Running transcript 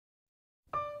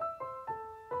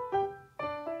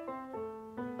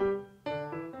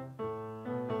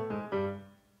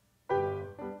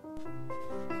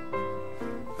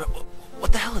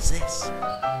is this?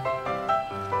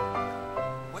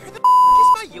 Where the is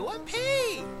my UMP?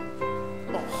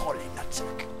 Oh, holy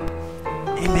nutsack.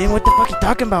 Hey man, what the fuck you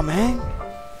talking about, man?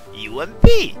 UMP?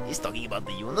 He's talking about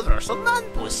the universal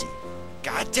non-pussy.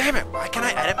 God damn it, why can't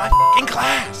I edit my fucking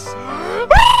class?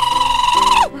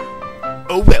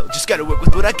 Oh well, just gotta work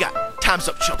with what I got. Time's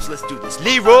up, chumps, let's do this.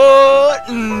 Leroy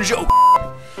Joe.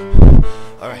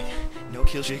 Alright, no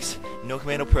kill jigs, no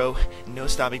commando pro, no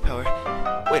stopping power.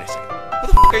 Wait a second, who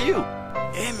the fuck are you?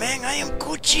 Hey man, I am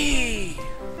Gucci.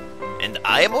 And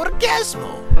I am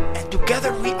Orgasmo. And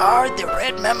together we are the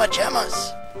Red Mama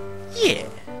Jammas. Yeah.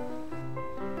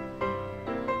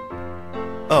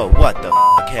 Oh, what the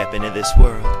fuck happened in this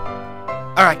world?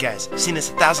 Alright guys, seen this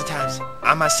 1,000 times.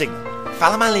 On my signal.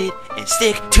 Follow my lead and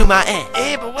stick to my ass.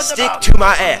 Hey, but what Stick to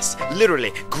my ass.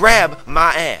 Literally, grab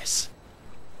my ass.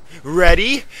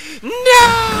 Ready? No!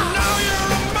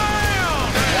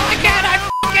 Why can't I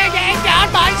fucking hang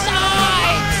down my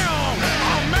sides?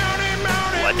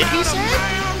 What did he say?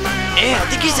 Hey, I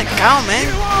think he's a cow, man.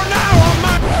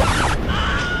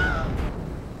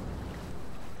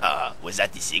 Was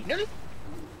that the signal?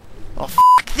 Oh,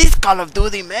 fuck this Call of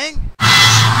Duty, man.